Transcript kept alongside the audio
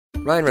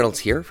Ryan Reynolds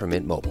here from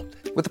Mint Mobile.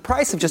 With the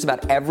price of just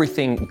about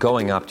everything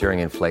going up during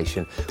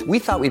inflation, we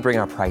thought we'd bring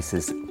our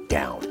prices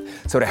down.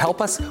 So to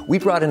help us, we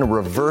brought in a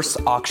reverse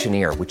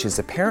auctioneer, which is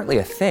apparently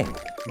a thing.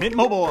 Mint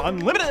Mobile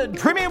Unlimited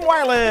Premium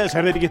Wireless.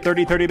 How to get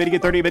 30, 30, bit to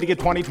get 30, bit to get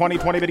 20, 20,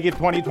 20, bit to get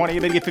 20, 20,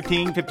 bit to get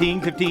 15,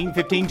 15, 15,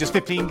 15, just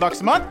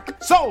 $15 a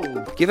month?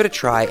 Sold! Give it a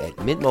try at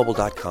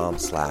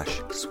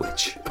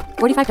mintmobile.com/switch.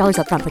 $45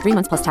 up front for 3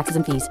 months plus taxes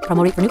and fees.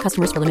 Promo rate for new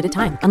customers for limited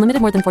time.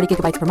 Unlimited more than 40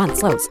 gigabytes per month.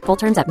 Slows full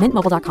terms at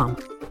mintmobile.com.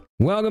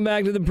 Welcome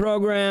back to the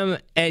program.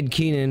 Ed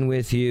Keenan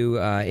with you,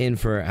 in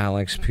for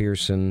Alex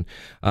Pearson,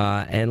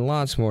 and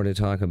lots more to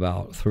talk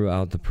about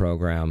throughout the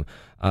program.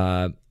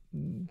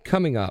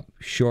 Coming up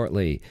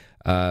shortly,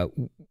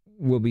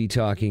 we'll be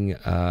talking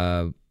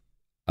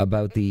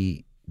about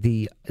the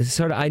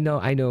sort of. I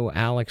know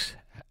Alex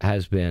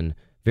has been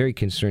very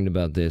concerned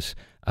about this.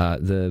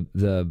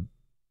 The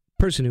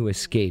person who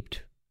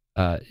escaped,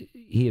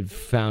 he had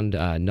found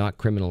not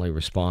criminally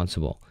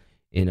responsible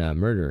in a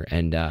murder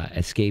and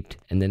escaped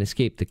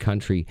the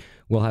country.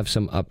 We'll have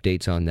some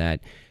updates on that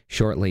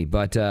shortly,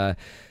 but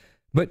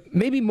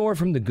maybe more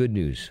from the good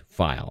news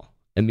file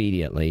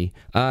immediately.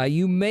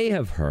 You may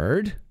have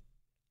heard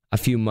a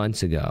few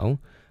months ago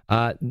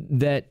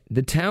that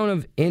the town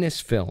of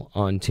Innisfil,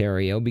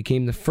 Ontario,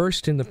 became the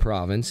first in the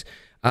province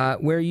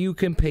where you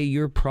can pay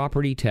your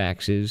property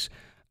taxes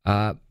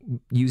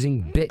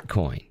using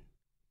Bitcoin,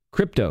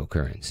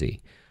 cryptocurrency.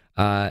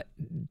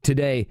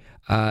 Today,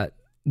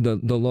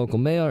 the local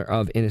mayor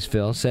of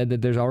Innisfil said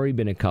that there's already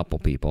been a couple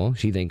people,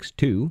 she thinks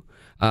two,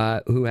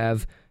 who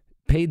have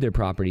paid their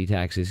property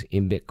taxes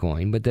in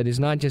Bitcoin, but that is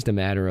not just a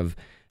matter of,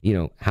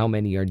 how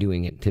many are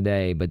doing it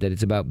today, but that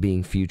it's about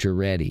being future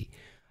ready.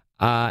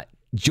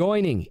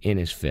 Joining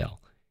Innisfil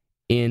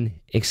in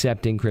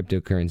accepting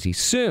cryptocurrency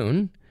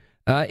soon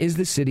is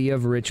the city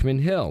of Richmond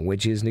Hill,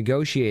 which is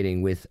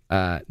negotiating with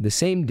the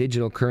same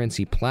digital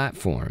currency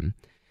platform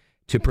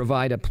to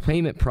provide a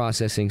payment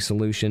processing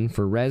solution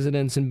for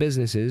residents and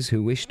businesses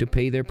who wish to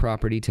pay their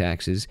property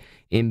taxes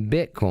in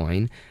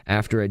Bitcoin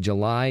after a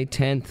July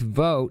 10th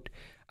vote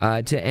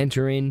to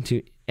enter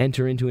into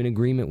an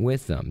agreement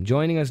with them.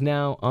 Joining us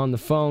now on the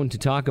phone to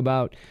talk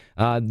about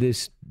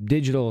this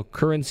digital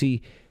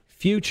currency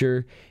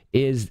future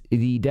is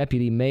the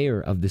Deputy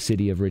Mayor of the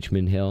City of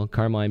Richmond Hill,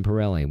 Carmine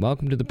Pirelli.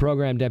 Welcome to the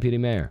program, Deputy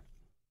Mayor.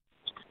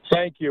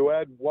 Thank you,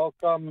 Ed.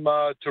 Welcome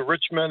to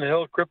Richmond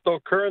Hill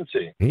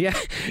cryptocurrency. Yeah.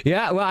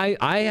 Well,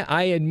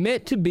 I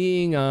admit to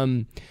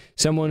being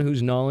someone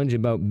whose knowledge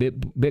about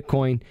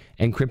Bitcoin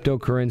and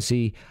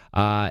cryptocurrency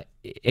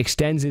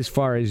extends as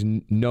far as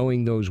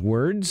knowing those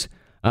words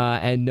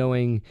and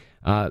knowing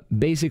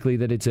basically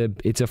that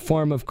it's a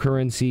form of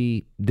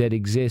currency that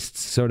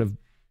exists sort of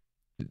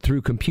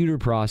through computer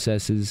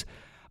processes.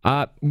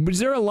 Was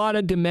there a lot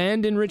of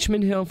demand in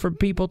Richmond Hill for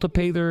people to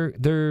pay their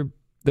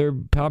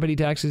property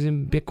taxes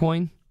in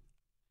Bitcoin?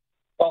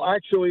 Well,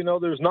 actually, no,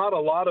 there's not a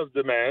lot of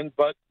demand,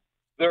 but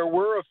there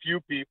were a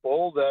few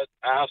people that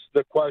asked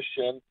the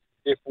question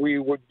if we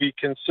would be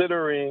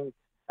considering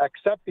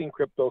accepting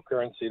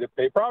cryptocurrency to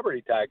pay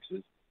property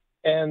taxes.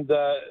 And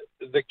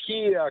the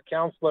key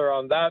counselor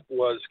on that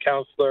was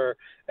Counselor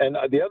and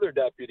the other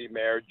deputy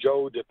mayor,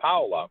 Joe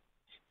DePaula,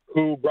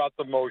 who brought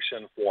the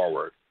motion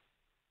forward.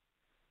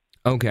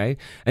 Okay.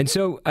 And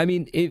so, I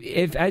mean,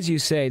 if as you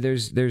say,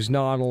 there's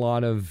not a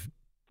lot of,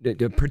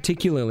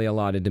 particularly a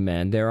lot of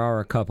demand, there are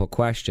a couple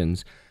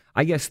questions.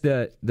 I guess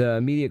the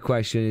immediate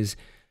question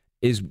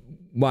is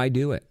why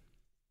do it?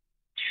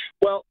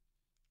 Well,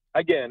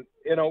 again,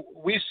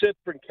 we sit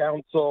for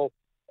council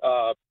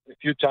a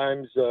few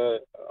times a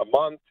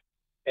month,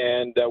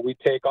 and we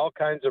take all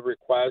kinds of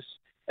requests.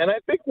 And I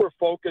think we're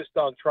focused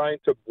on trying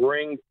to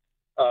bring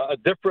a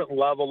different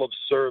level of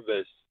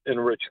service in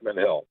Richmond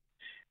Hill.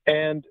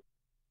 And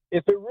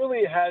if it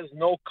really has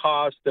no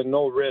cost and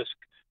no risk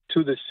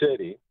to the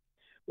city,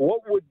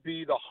 what would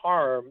be the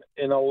harm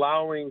in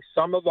allowing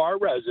some of our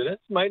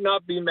residents, might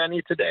not be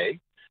many today,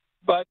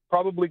 but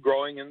probably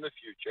growing in the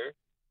future,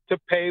 to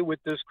pay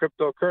with this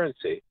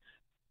cryptocurrency?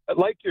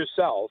 Like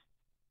yourself,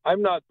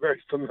 I'm not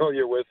very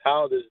familiar with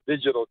how this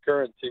digital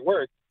currency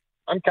works.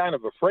 I'm kind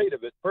of afraid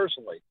of it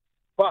personally.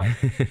 But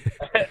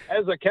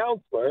as a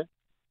counselor,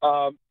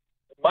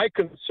 my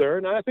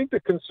concern, and I think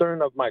the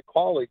concern of my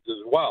colleagues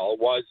as well,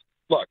 was,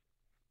 look,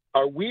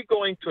 are we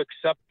going to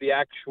accept the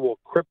actual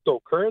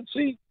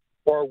cryptocurrency,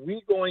 or are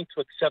we going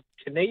to accept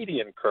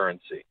Canadian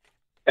currency?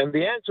 And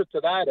the answer to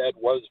that, Ed,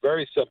 was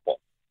very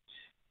simple.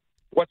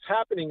 What's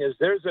happening is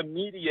there's a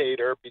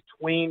mediator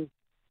between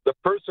the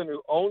person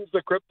who owns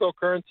the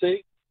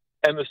cryptocurrency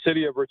and the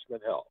city of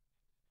Richmond Hill.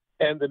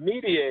 And the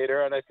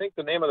mediator, and I think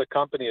the name of the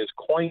company is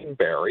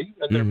Coinberry,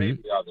 and there may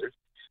be others,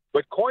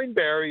 but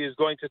Coinberry is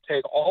going to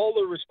take all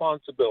the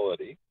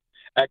responsibility,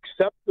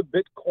 accept the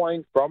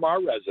Bitcoin from our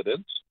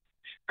residents,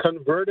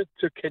 convert it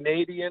to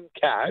Canadian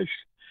cash,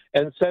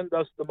 and send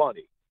us the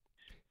money.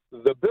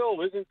 The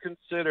bill isn't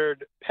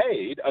considered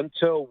paid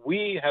until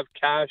we have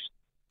cashed,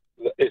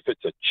 if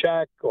it's a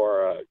check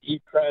or an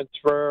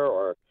e-transfer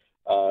or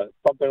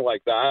something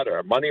like that, or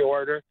a money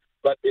order,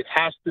 but it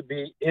has to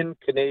be in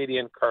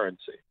Canadian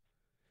currency.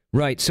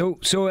 Right. So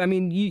I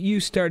mean, you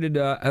started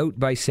out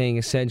by saying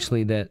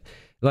essentially that,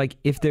 like,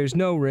 if there's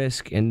no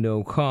risk and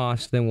no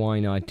cost, then why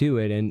not do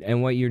it?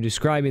 And what you're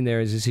describing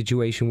there is a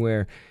situation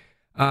where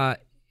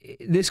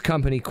this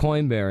company,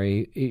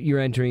 Coinbary, you're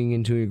entering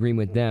into an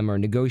agreement with them or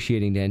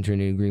negotiating to enter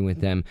into an agreement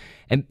with them.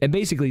 And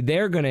basically,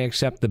 they're going to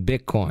accept the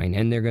Bitcoin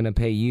and they're going to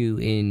pay you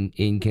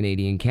in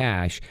Canadian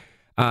cash.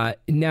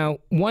 Now,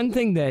 one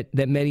thing that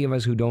many of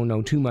us who don't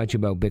know too much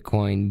about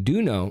Bitcoin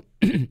do know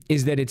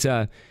is that it's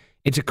a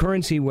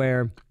currency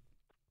where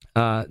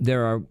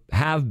there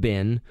have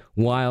been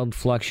wild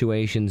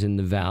fluctuations in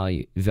the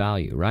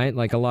value, right?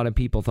 Like a lot of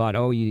people thought,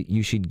 oh,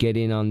 you should get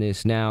in on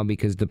this now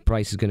because the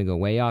price is going to go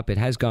way up. It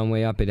has gone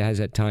way up. It has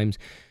at times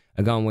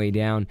gone way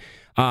down.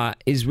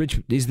 Is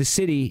the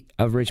city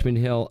of Richmond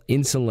Hill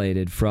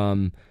insulated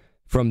from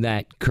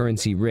that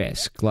currency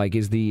risk? Like,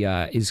 is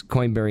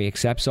Coinbary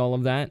accepts all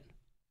of that?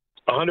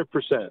 100%.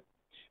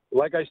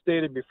 Like I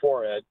stated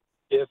before, Ed,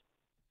 if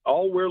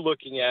all we're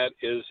looking at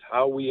is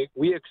how we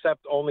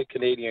accept only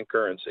Canadian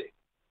currency.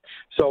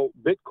 So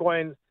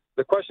Bitcoin,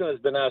 the question has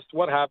been asked,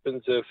 what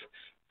happens if,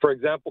 for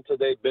example,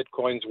 today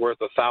Bitcoin's worth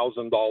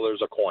 $1,000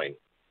 a coin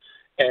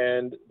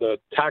and the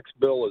tax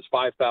bill is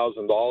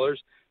 $5,000?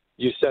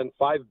 You send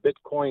 5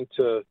 Bitcoin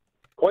to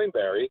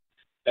Coinbary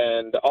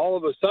and all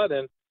of a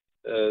sudden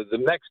the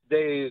next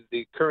day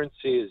the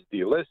currency is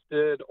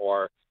delisted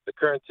or the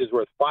currency is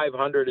worth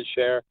 $500 a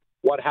share.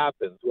 What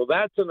happens? Well,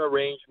 that's an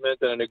arrangement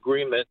and an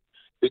agreement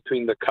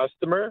between the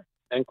customer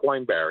and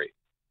Coinbary.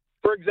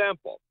 For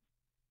example,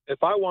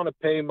 if I want to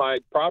pay my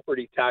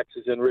property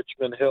taxes in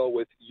Richmond Hill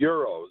with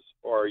euros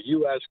or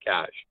U.S.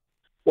 cash,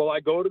 well, I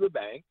go to the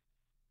bank,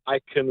 I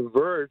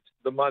convert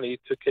the money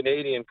to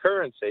Canadian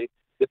currency,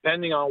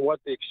 depending on what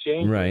the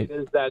exchange rate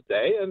is that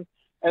day,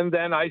 and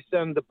then I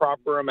send the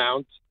proper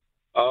amount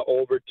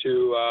over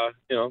to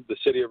the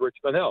city of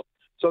Richmond Hill.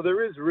 So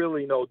there is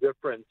really no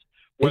difference.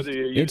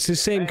 It's the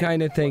same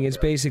kind of thing. It's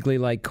basically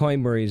like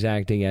Coinbary is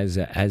acting as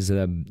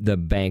the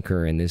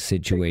banker in this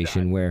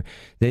situation, where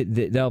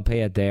they'll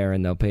pay it there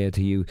and they'll pay it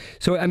to you.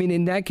 So I mean,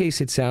 in that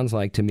case, it sounds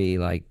like to me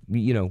like,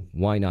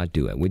 why not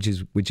do it? Which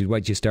is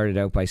what you started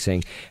out by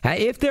saying.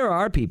 If there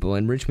are people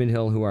in Richmond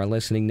Hill who are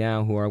listening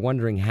now who are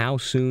wondering how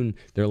soon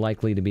they're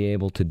likely to be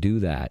able to do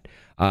that,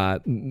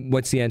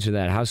 what's the answer to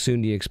that? How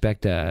soon do you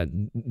expect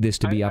this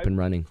to be up and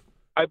running?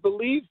 I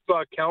believe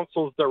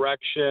council's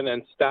direction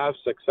and staff's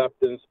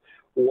acceptance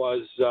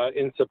was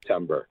in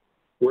September.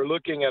 We're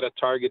looking at a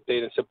target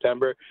date in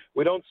September.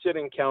 We don't sit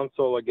in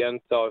council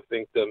again till I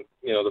think the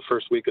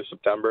first week of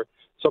September.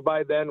 So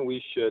by then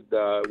we should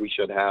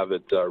have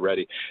it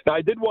ready. Now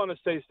I did want to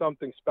say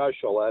something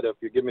special, Ed, if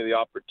you give me the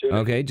opportunity.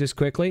 Okay, just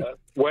quickly.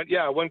 When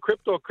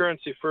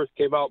cryptocurrency first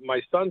came out,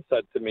 my son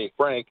said to me,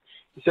 Frank,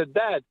 he said,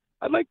 Dad,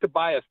 I'd like to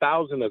buy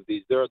 1,000 of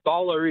these. They're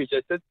 $1 each.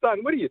 I said, son,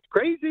 what are you,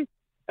 crazy?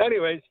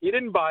 Anyways, he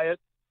didn't buy it.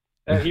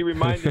 And he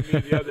reminded me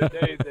the other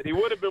day that he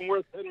would have been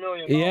worth $10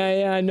 million.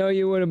 Yeah, I know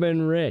you would have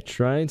been rich,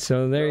 right?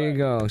 So there you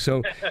go.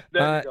 So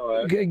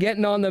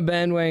getting on the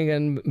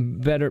bandwagon,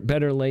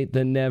 better late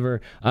than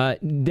never.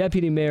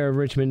 Deputy Mayor of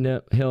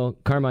Richmond Hill,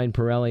 Carmine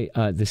Pirelli,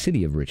 the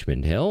city of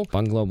Richmond Hill,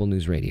 on Global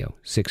News Radio,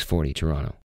 640 Toronto.